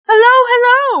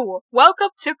Hello!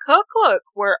 Welcome to Cook Look,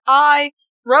 where I,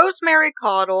 Rosemary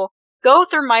Caudle, go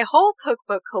through my whole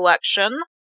cookbook collection,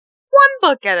 one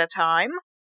book at a time.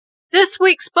 This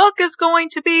week's book is going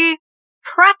to be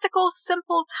Practical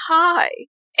Simple Thai,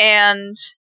 and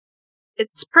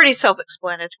it's pretty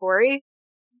self-explanatory.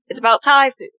 It's about Thai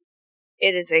food.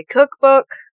 It is a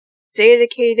cookbook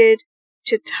dedicated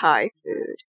to Thai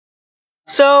food.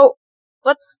 So,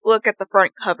 let's look at the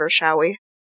front cover, shall we?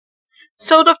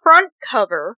 So the front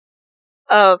cover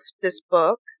of this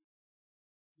book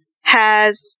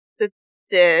has the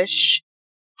dish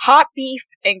hot beef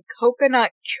and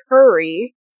coconut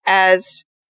curry as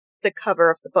the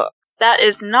cover of the book. That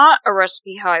is not a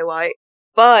recipe highlight,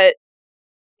 but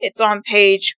it's on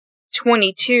page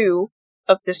 22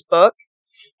 of this book.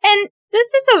 And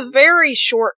this is a very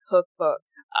short cookbook.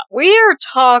 We are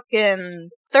talking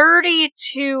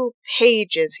 32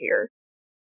 pages here.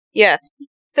 Yes.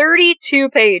 32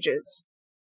 pages.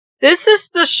 This is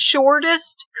the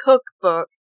shortest cookbook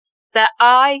that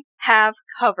I have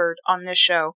covered on this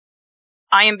show.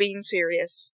 I am being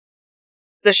serious.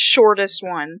 The shortest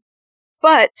one.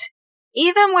 But,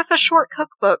 even with a short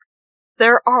cookbook,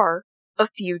 there are a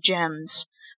few gems.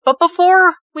 But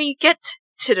before we get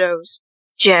to those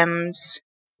gems,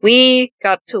 we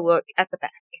got to look at the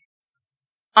back.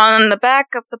 On the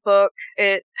back of the book,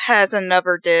 it has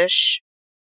another dish.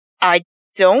 I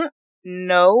don't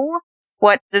know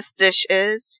what this dish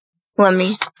is. Let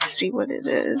me see what it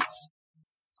is.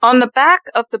 On the back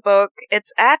of the book,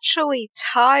 it's actually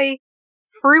Thai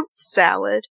fruit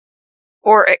salad.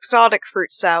 Or exotic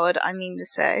fruit salad, I mean to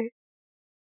say.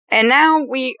 And now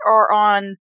we are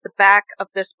on the back of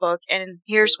this book, and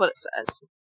here's what it says.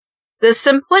 The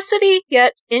simplicity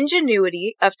yet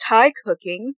ingenuity of Thai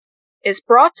cooking is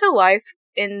brought to life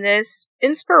in this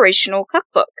inspirational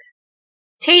cookbook.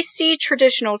 Tasty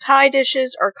traditional Thai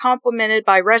dishes are complemented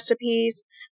by recipes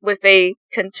with a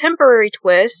contemporary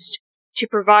twist to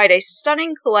provide a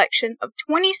stunning collection of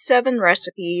 27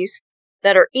 recipes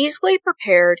that are easily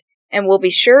prepared and will be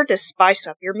sure to spice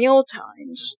up your meal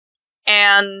times.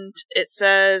 And it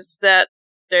says that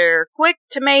they're quick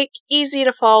to make, easy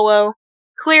to follow,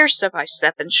 clear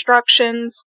step-by-step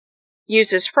instructions,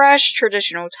 uses fresh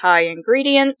traditional Thai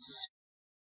ingredients,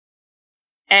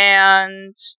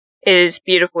 and it is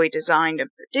beautifully designed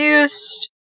and produced.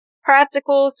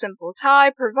 Practical Simple Thai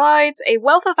provides a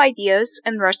wealth of ideas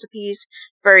and recipes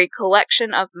for a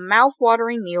collection of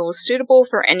mouth-watering meals suitable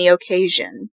for any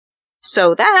occasion.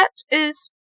 So that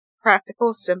is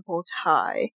Practical Simple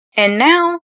Thai. And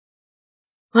now,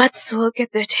 let's look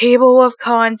at the table of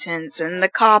contents and the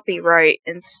copyright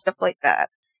and stuff like that.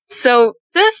 So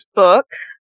this book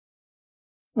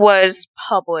was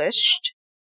published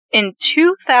in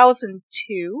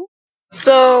 2002.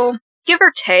 So, give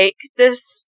or take,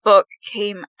 this book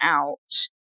came out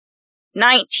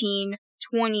 19,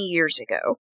 20 years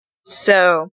ago.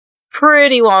 So,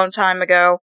 pretty long time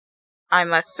ago, I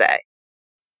must say.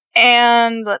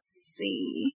 And, let's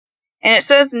see. And it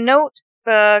says, note,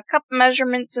 the cup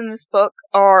measurements in this book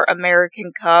are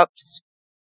American cups,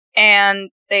 and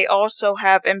they also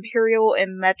have imperial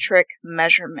and metric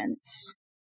measurements.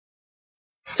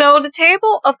 So, the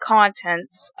table of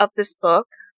contents of this book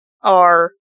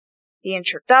are the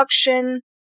introduction,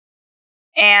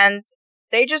 and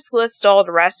they just list all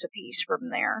the recipes from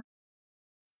there.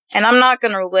 And I'm not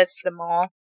going to list them all.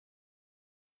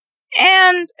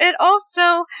 And it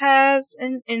also has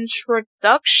an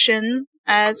introduction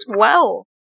as well.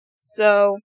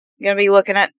 So, I'm going to be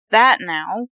looking at that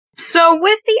now. So,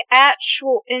 with the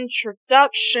actual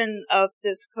introduction of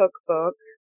this cookbook,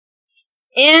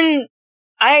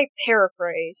 I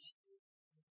paraphrase.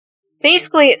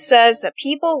 Basically, it says that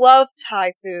people love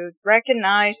Thai food,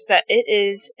 recognize that it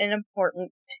is an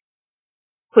important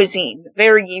cuisine,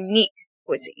 very unique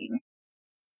cuisine.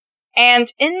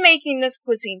 And in making this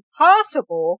cuisine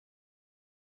possible,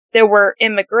 there were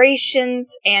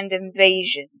immigrations and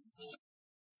invasions.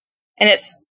 And it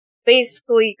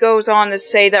basically goes on to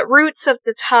say that roots of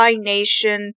the Thai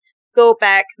nation go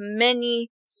back many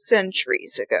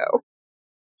centuries ago.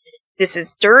 This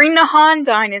is during the Han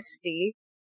Dynasty,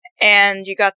 and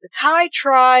you got the Thai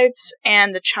tribes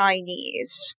and the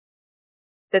Chinese.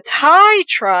 The Thai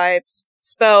tribes,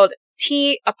 spelled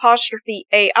T''AI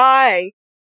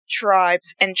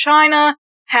tribes, and China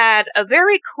had a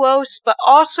very close but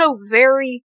also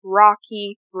very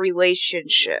rocky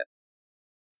relationship.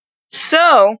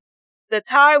 So, the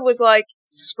Thai was like,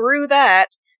 screw that,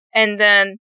 and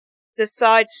then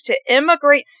decides to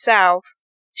immigrate south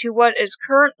to what is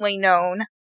currently known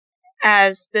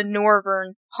as the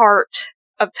northern part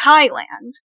of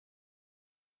Thailand.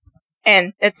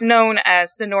 and it's known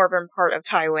as the northern part of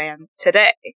Thailand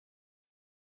today.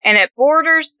 And it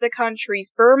borders the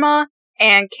countries Burma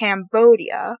and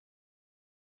Cambodia,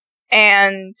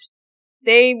 and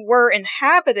they were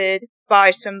inhabited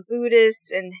by some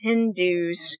Buddhists and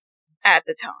Hindus at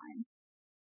the time.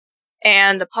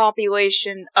 And the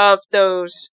population of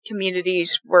those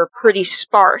communities were pretty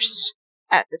sparse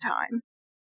at the time.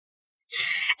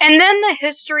 And then the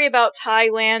history about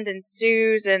Thailand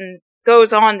ensues and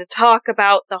goes on to talk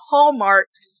about the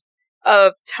hallmarks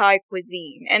of Thai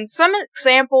cuisine. And some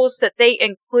examples that they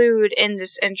include in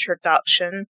this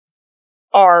introduction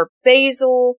are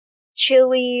basil,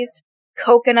 chilies,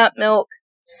 coconut milk,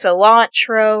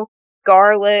 cilantro,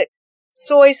 garlic,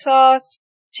 soy sauce,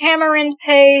 tamarind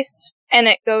paste, and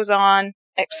it goes on,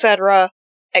 etc.,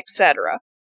 etc.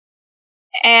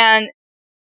 And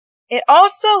it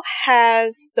also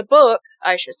has, the book,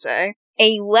 I should say,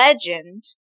 a legend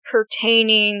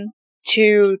pertaining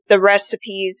to the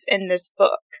recipes in this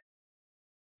book.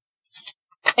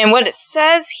 And what it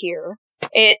says here,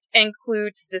 it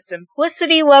includes the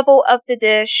simplicity level of the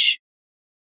dish,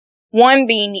 1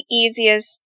 being the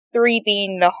easiest, 3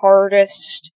 being the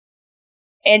hardest,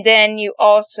 and then you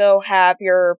also have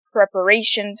your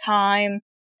preparation time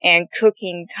and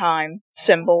cooking time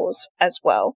symbols as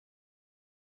well.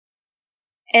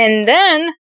 And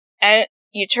then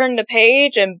you turn the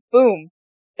page and boom,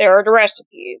 there are the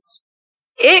recipes.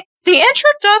 The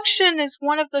introduction is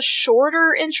one of the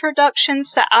shorter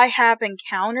introductions that I have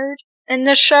encountered in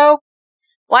this show.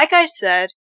 Like I said,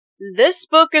 this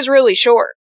book is really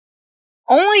short.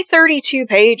 Only 32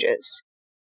 pages.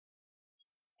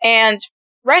 And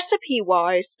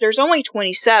recipe-wise, there's only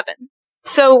 27.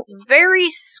 So very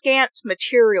scant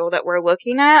material that we're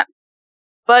looking at,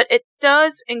 but it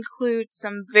does include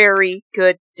some very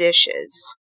good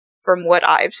dishes from what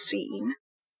I've seen.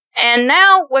 And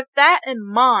now, with that in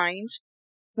mind,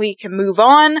 we can move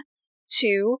on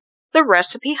to the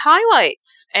recipe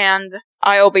highlights, and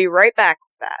I'll be right back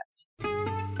with that.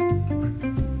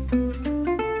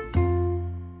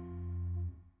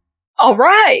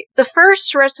 Alright, the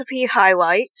first recipe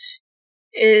highlight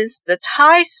is the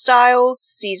Thai-style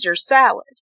Caesar salad.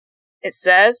 It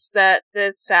says that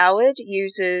this salad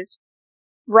uses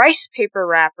rice paper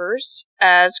wrappers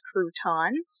as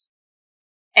croutons,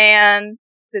 and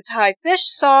the Thai fish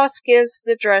sauce gives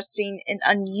the dressing an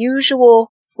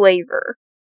unusual flavor.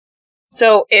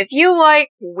 So if you like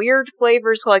weird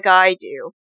flavors like I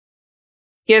do,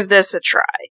 give this a try.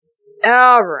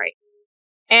 Alright.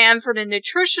 And for the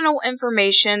nutritional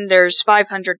information, there's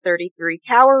 533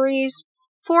 calories,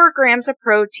 4 grams of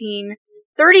protein,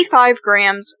 35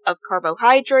 grams of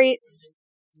carbohydrates,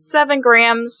 7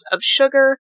 grams of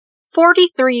sugar,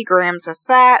 43 grams of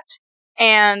fat,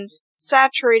 and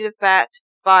saturated fat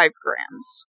 5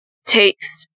 grams.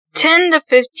 Takes 10 to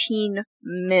 15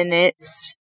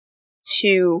 minutes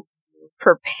to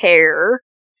prepare,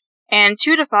 and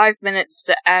 2 to 5 minutes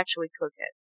to actually cook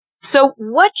it. So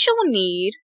what you'll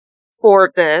need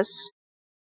for this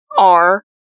are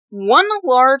 1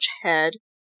 large head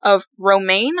of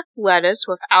romaine lettuce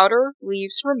with outer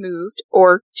leaves removed,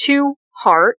 or 2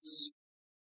 hearts,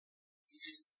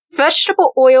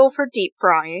 vegetable oil for deep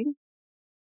frying,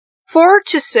 4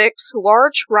 to 6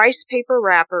 large rice paper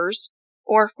wrappers,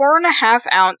 or 4.5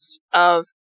 ounces of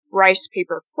rice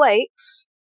paper flakes,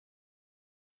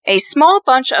 a small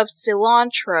bunch of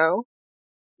cilantro,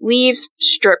 leaves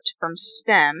stripped from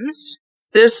stems.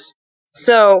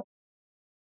 So,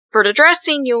 for the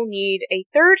dressing, you'll need a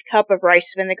 1/3 cup of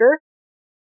rice vinegar,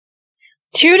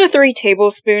 2 to 3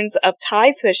 tablespoons of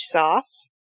Thai fish sauce,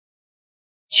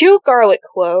 2 garlic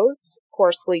cloves,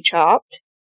 coarsely chopped,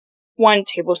 1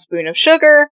 tablespoon of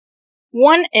sugar,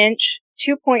 1 inch,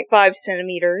 2.5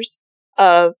 centimeters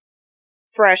of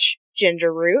fresh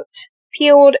ginger root,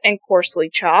 peeled and coarsely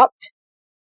chopped,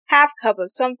 1/2 cup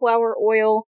of sunflower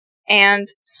oil, and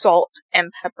salt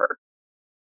and pepper.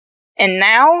 And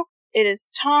now, it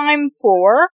is time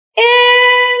for instruction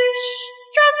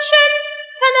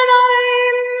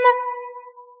time!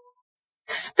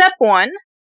 Step 1.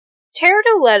 Tear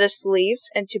the lettuce leaves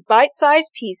into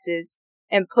bite-sized pieces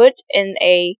and put in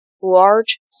a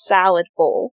large salad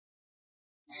bowl.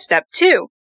 Step 2.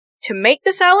 To make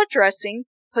the salad dressing,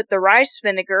 put the rice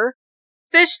vinegar,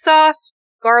 fish sauce,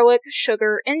 garlic,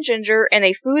 sugar, and ginger in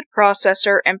a food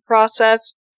processor and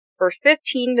process for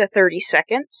 15 to 30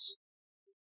 seconds.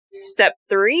 Step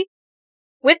 3.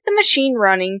 With the machine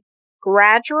running,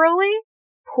 gradually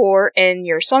pour in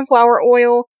your sunflower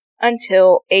oil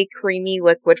until a creamy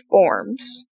liquid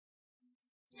forms.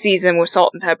 Season with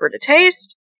salt and pepper to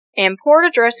taste, and pour the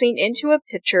dressing into a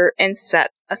pitcher and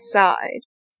set aside.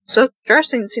 So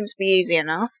dressing seems to be easy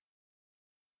enough.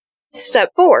 Step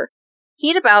 4.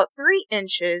 Heat about 3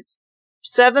 inches,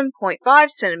 7.5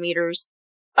 centimeters,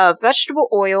 of vegetable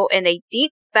oil in a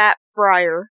deep fat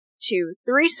fryer to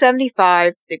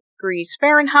 375 degrees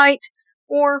Fahrenheit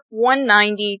or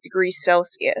 190 degrees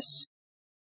Celsius.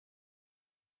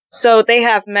 So they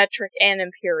have metric and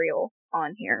imperial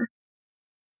on here.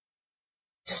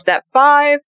 Step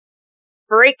 5.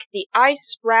 Break the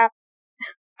rice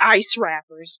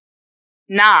wrappers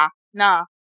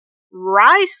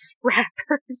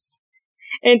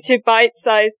into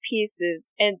bite-sized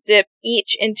pieces and dip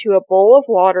each into a bowl of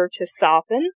water to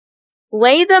soften.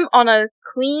 Lay them on a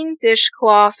clean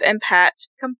dishcloth and pat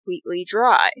completely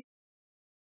dry.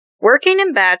 Working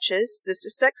in batches, this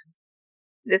is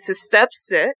step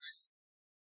 6.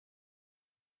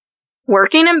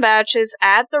 Working in batches,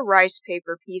 add the rice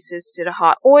paper pieces to the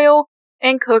hot oil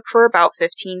and cook for about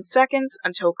 15 seconds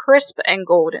until crisp and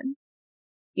golden.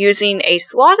 Using a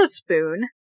slotted spoon,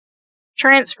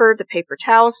 transfer the paper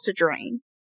towels to drain.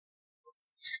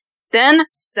 Then,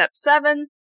 step 7,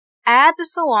 add the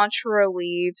cilantro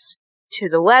leaves to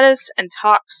the lettuce and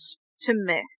tops to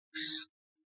mix.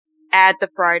 Add the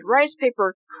fried rice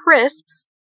paper crisps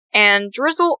and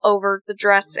drizzle over the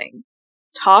dressing.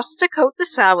 Toss to coat the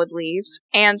salad leaves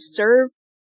and serve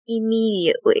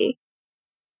immediately.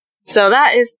 So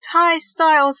that is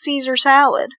Thai-style Caesar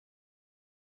salad.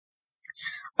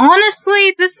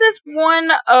 Honestly, this is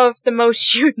one of the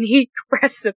most unique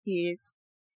recipes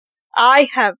I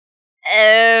have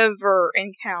ever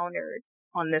encountered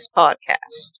on this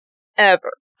podcast.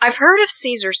 Ever. I've heard of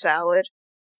Caesar salad.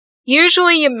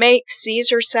 Usually you make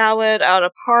Caesar salad out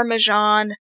of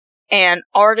Parmesan and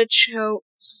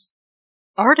artichokes.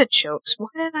 Artichokes?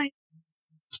 What did I...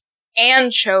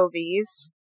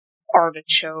 Anchovies.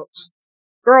 Artichokes.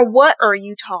 Girl, what are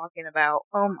you talking about?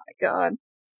 Oh my god.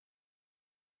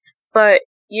 But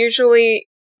usually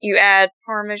you add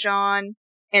Parmesan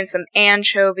and some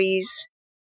anchovies,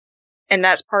 and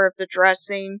that's part of the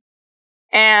dressing.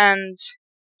 And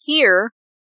here,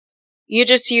 you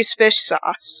just use fish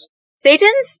sauce. They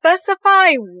didn't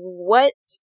specify what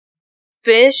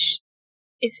fish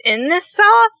is in this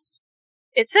sauce.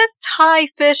 It says Thai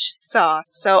fish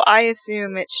sauce, so I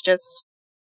assume it's just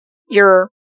your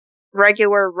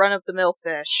regular run-of-the-mill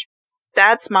fish.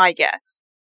 That's my guess.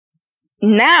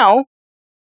 Now,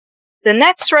 the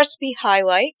next recipe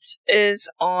highlight is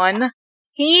on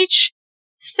page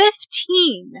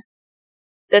 15.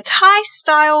 The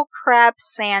Thai-style crab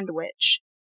sandwich.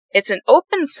 It's an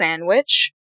open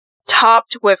sandwich,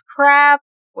 topped with crab,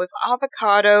 with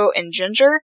avocado and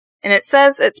ginger, and it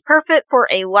says it's perfect for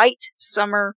a light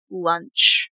summer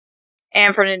lunch.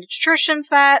 And for the nutrition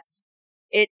facts,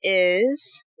 it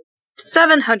is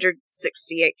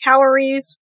 768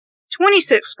 calories,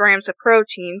 26 grams of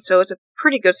protein, so it's a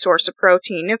pretty good source of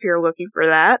protein if you're looking for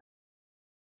that,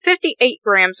 58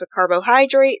 grams of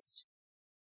carbohydrates,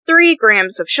 3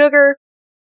 grams of sugar,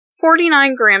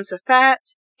 49 grams of fat,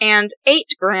 and 8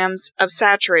 grams of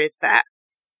saturated fat.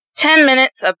 10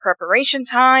 minutes of preparation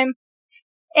time,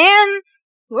 and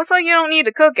looks like you don't need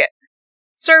to cook it.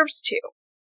 Serves 2.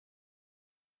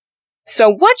 So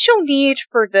what you'll need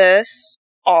for this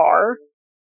are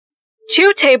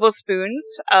 2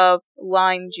 tablespoons of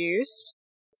lime juice,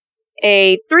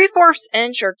 a 3/4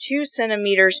 inch or 2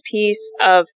 centimeters piece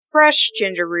of fresh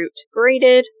ginger root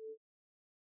grated,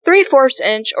 3/4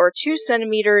 inch or 2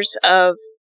 centimeters of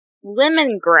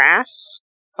lemongrass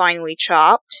finely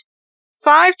chopped,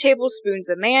 5 tablespoons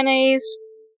of mayonnaise,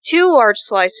 2 large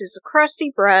slices of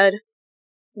crusty bread,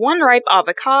 1 ripe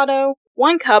avocado,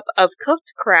 1 cup of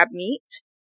cooked crab meat,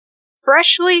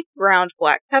 freshly ground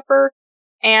black pepper,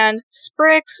 and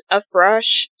sprigs of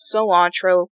fresh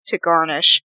cilantro to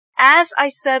garnish. As I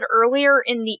said earlier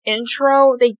in the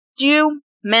intro, they do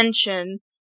mention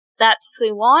that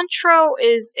cilantro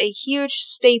is a huge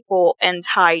staple in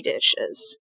Thai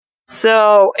dishes.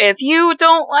 So, if you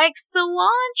don't like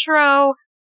cilantro,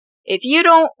 if you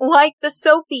don't like the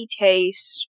soapy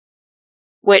taste,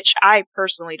 which I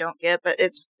personally don't get, but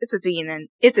it's a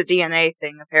DNA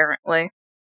thing apparently,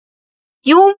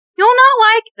 you'll not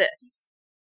like this.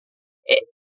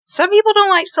 Some people don't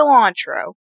like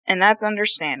cilantro, and that's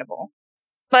understandable.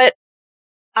 But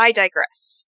I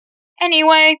digress.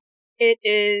 Anyway, it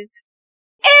is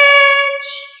instruction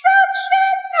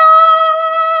time!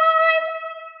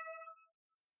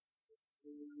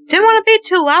 Didn't want to be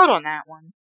too loud on that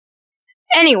one.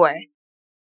 Anyway,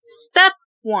 step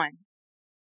 1.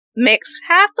 Mix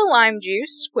half the lime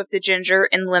juice with the ginger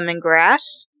and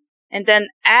lemongrass, and then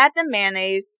add the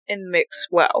mayonnaise and mix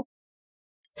well.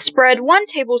 Spread 1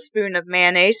 tablespoon of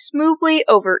mayonnaise smoothly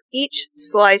over each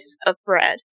slice of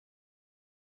bread.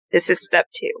 This is step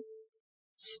 2.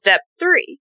 Step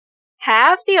 3.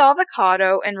 Halve the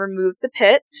avocado and remove the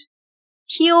pit.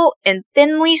 Peel and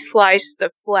thinly slice the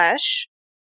flesh.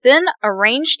 Then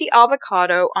arrange the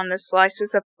avocado on the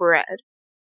slices of bread.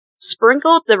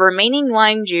 Sprinkle the remaining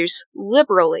lime juice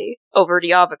liberally over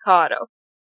the avocado.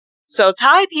 So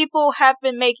Thai people have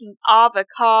been making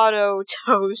avocado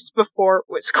toast before it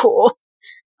was cool.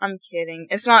 I'm kidding.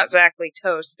 It's not exactly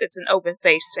toast. It's an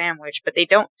open-faced sandwich, but they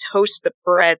don't toast the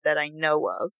bread that I know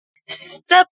of.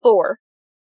 Step 4.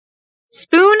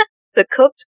 Spoon the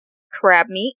cooked crab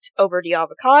meat over the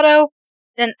avocado,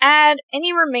 then add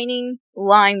any remaining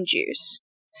lime juice.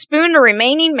 Spoon the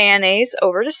remaining mayonnaise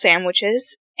over the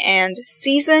sandwiches and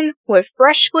season with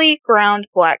freshly ground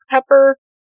black pepper,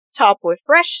 top with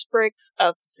fresh sprigs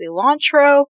of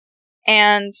cilantro,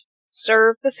 and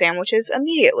serve the sandwiches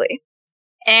immediately.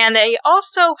 And they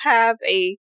also have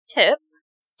a tip.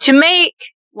 To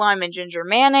make lime and ginger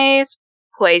mayonnaise,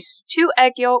 place 2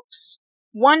 egg yolks,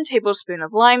 1 tablespoon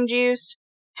of lime juice,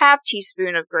 half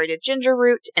teaspoon of grated ginger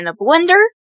root in a blender,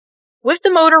 with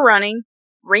the motor running,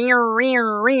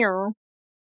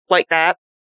 like that.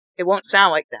 It won't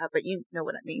sound like that, but you know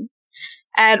what I mean.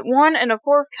 Add 1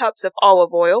 1/4 cups of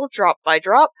olive oil, drop by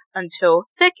drop, until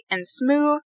thick and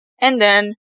smooth, and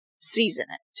then season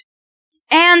it.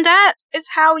 And that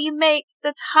is how you make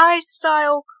the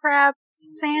Thai-style crab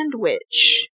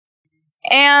sandwich.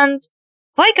 And,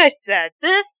 like I said,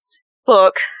 this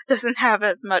book doesn't have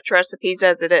as much recipes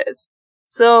as it is.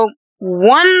 So,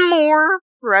 one more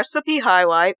recipe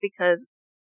highlight, because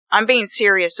I'm being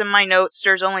serious, in my notes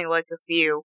there's only like a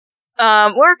few.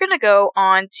 We're gonna go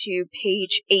on to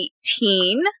page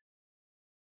 18,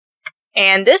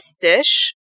 and this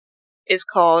dish is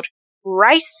called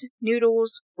rice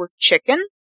noodles with chicken,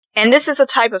 and this is a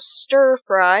type of stir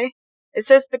fry. It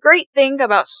says the great thing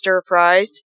about stir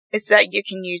fries is that you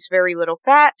can use very little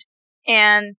fat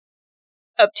and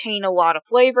obtain a lot of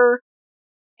flavor,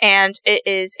 and it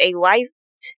is a light,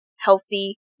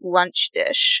 healthy lunch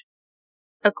dish,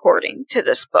 according to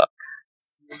this book.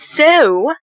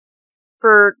 So,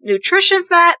 for nutrition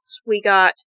facts, we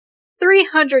got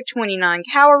 329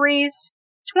 calories,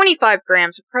 25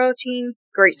 grams of protein,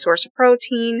 great source of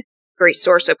protein, great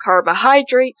source of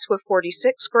carbohydrates with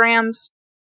 46 grams,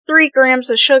 3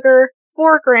 grams of sugar,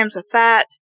 4 grams of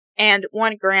fat, and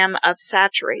 1 gram of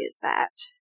saturated fat.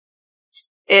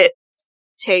 It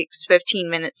takes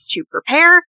 15 minutes to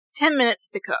prepare, 10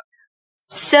 minutes to cook.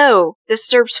 So, this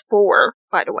serves 4,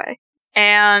 by the way.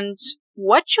 And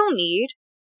what you'll need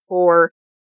for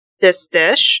this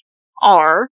dish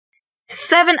are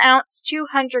 7-ounce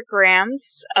 200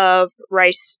 grams of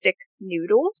rice stick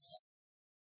noodles,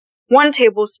 1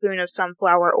 tablespoon of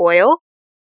sunflower oil,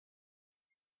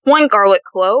 1 garlic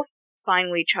clove,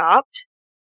 finely chopped,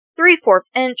 3/4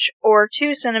 inch or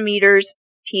 2 centimeters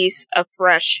piece of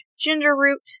fresh ginger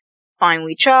root,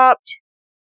 finely chopped,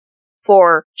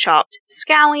 4 chopped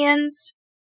scallions,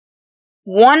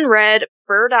 1 red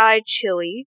bird-eye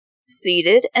chili,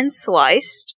 seeded and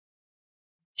sliced,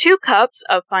 2 cups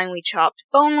of finely chopped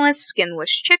boneless,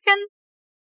 skinless chicken,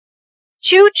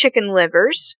 2 chicken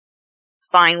livers,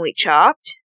 finely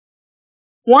chopped,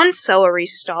 1 celery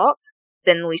stalk,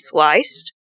 thinly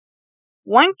sliced,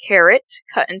 1 carrot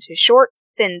cut into short,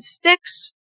 thin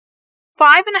sticks,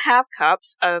 5½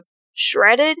 cups of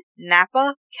shredded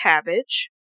Napa cabbage,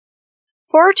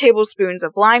 4 tablespoons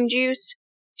of lime juice,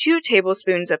 2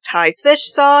 tablespoons of Thai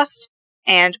fish sauce,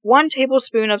 and 1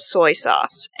 tablespoon of soy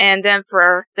sauce. And then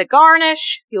for the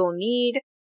garnish, you'll need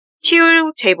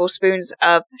 2 tablespoons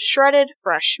of shredded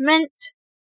fresh mint,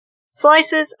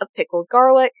 slices of pickled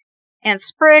garlic, and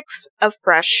sprigs of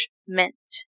fresh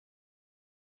mint.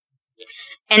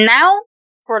 And now,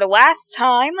 for the last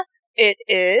time, it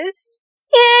is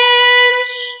instruction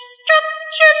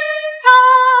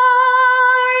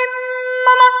time,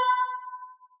 mama.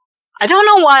 I don't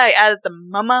know why I added the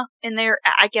mama in there.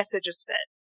 I guess it just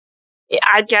fit.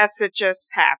 I guess it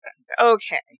just happened.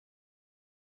 Okay.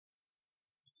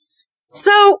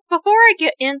 So, before I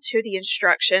get into the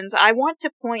instructions, I want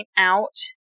to point out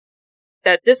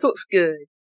that this looks good.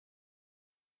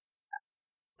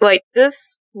 Like,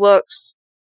 this looks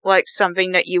like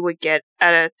something that you would get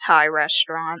at a Thai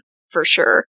restaurant, for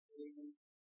sure.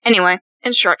 Anyway,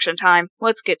 instruction time.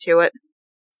 Let's get to it.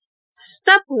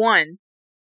 Step 1.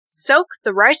 Soak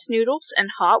the rice noodles in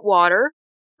hot water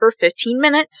for 15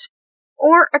 minutes,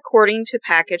 or according to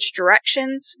package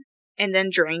directions, and then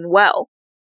drain well.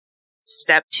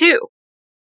 Step 2.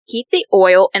 Heat the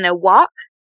oil in a wok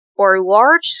or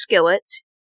large skillet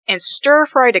and stir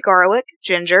fry the garlic,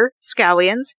 ginger,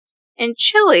 scallions, and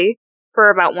chili for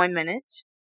about 1 minute.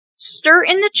 Stir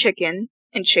in the chicken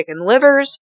and chicken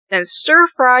livers, then stir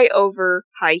fry over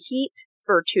high heat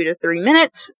for 2 to 3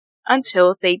 minutes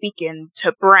until they begin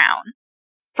to brown.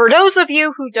 For those of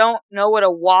you who don't know what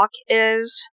a wok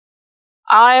is,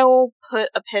 I'll put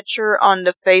a picture on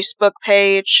the Facebook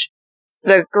page.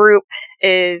 The group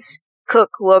is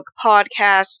Cook Look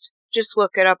Podcast. Just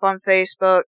look it up on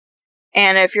Facebook.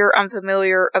 And if you're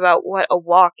unfamiliar about what a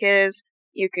wok is,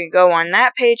 you can go on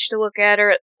that page to look at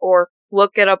it, or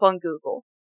look it up on Google.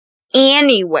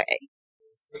 Anyway,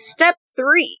 step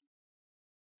 3.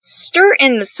 Stir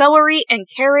in the celery and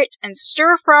carrot and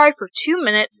stir fry for 2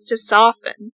 minutes to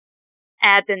soften.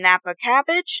 Add the Napa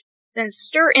cabbage, then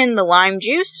stir in the lime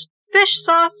juice, fish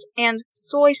sauce, and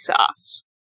soy sauce.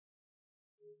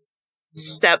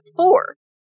 Step 4.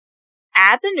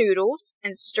 Add the noodles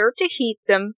and stir to heat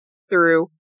them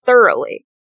through thoroughly.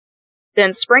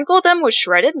 Then sprinkle them with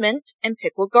shredded mint and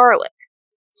pickled garlic.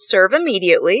 Serve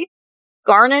immediately.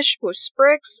 Garnish with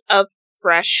sprigs of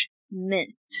fresh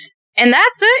mint. And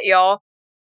that's it, y'all.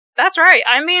 That's right.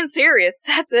 I mean, serious.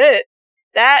 That's it.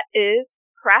 That is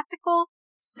Practical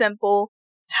Simple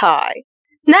Thai.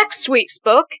 Next week's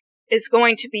book is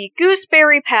going to be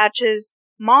Gooseberry Patch's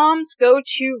Mom's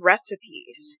Go-To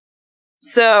Recipes.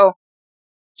 So,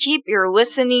 keep your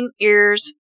listening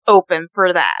ears open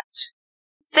for that.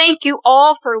 Thank you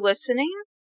all for listening.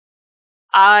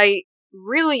 I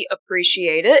really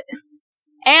appreciate it.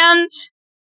 And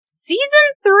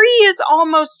season 3 is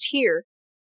almost here.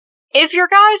 If you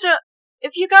guys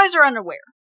are unaware,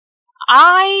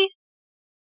 I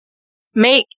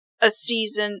make a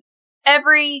season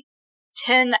every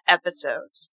 10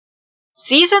 episodes.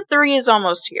 Season 3 is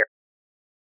almost here.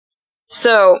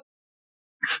 So,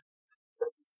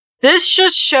 this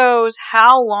just shows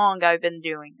how long I've been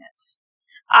doing this.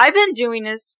 I've been doing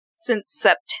this since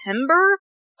September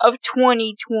of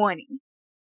 2020.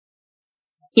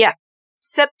 Yeah,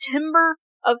 September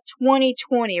of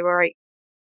 2020, right?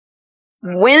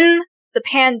 When the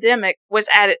pandemic was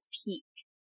at its peak.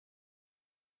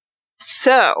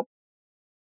 So,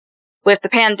 with the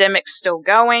pandemic still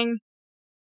going,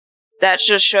 that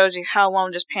just shows you how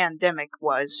long this pandemic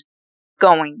was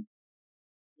going.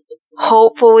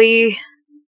 Hopefully,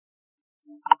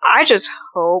 I just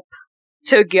hope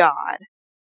to God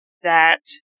that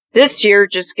this year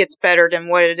just gets better than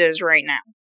what it is right now.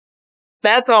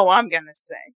 That's all I'm gonna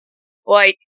say.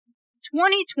 Like,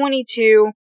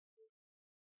 2022,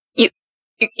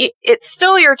 it's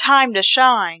still your time to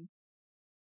shine.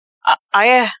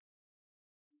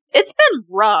 It's been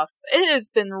rough. It has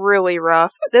been really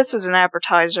rough. This is an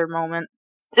appetizer moment.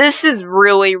 This is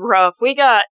really rough. We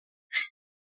got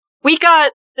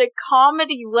the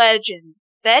comedy legend,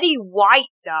 Betty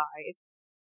White, died.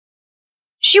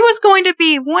 She was going to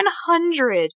be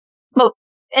 100.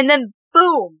 And then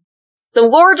boom. The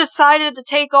Lord decided to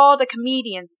take all the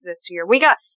comedians this year. We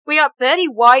got Betty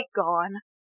White gone.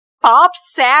 Bob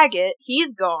Saget,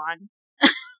 he's gone.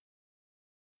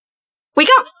 We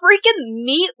got freaking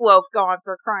Meatloaf gone,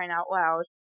 for crying out loud.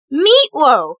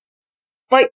 Meatloaf!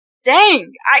 Like,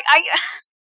 dang. I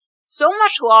so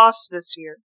much loss this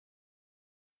year.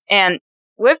 And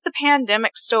with the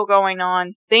pandemic still going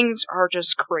on, things are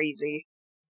just crazy.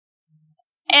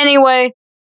 Anyway,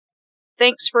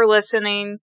 thanks for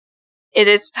listening. It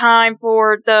is time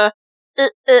for the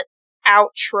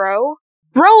outro.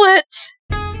 Roll it!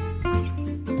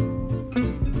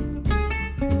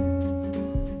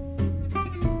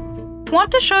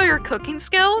 Want to show your cooking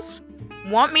skills?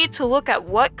 Want me to look at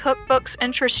what cookbooks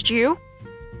interest you?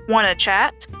 Want to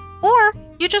chat? Or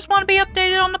you just want to be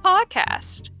updated on the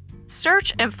podcast?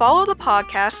 Search and follow the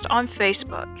podcast on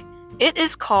Facebook. It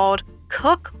is called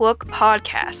Cook Look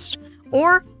Podcast,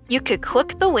 or you could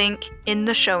click the link in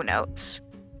the show notes.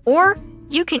 Or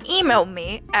you can email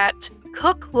me at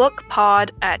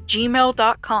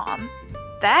cooklookpod@gmail.com.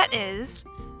 That is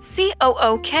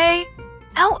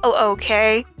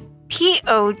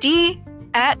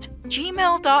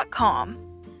COOKLOOKPOD@gmail.com.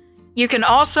 You can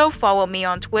also follow me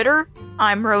on Twitter.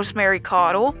 I'm Rosemary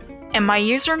Caudle, and my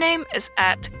username is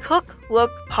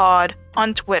 @CookLookPod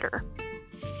on Twitter.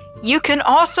 You can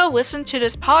also listen to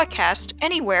this podcast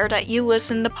anywhere that you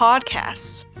listen to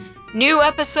podcasts. New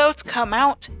episodes come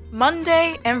out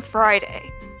Monday and Friday.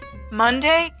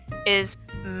 Monday is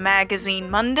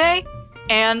Magazine Monday,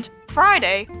 and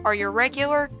Friday are your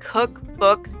regular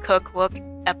Cookbook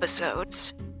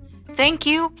episodes. Thank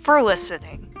you for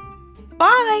listening.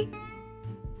 Bye!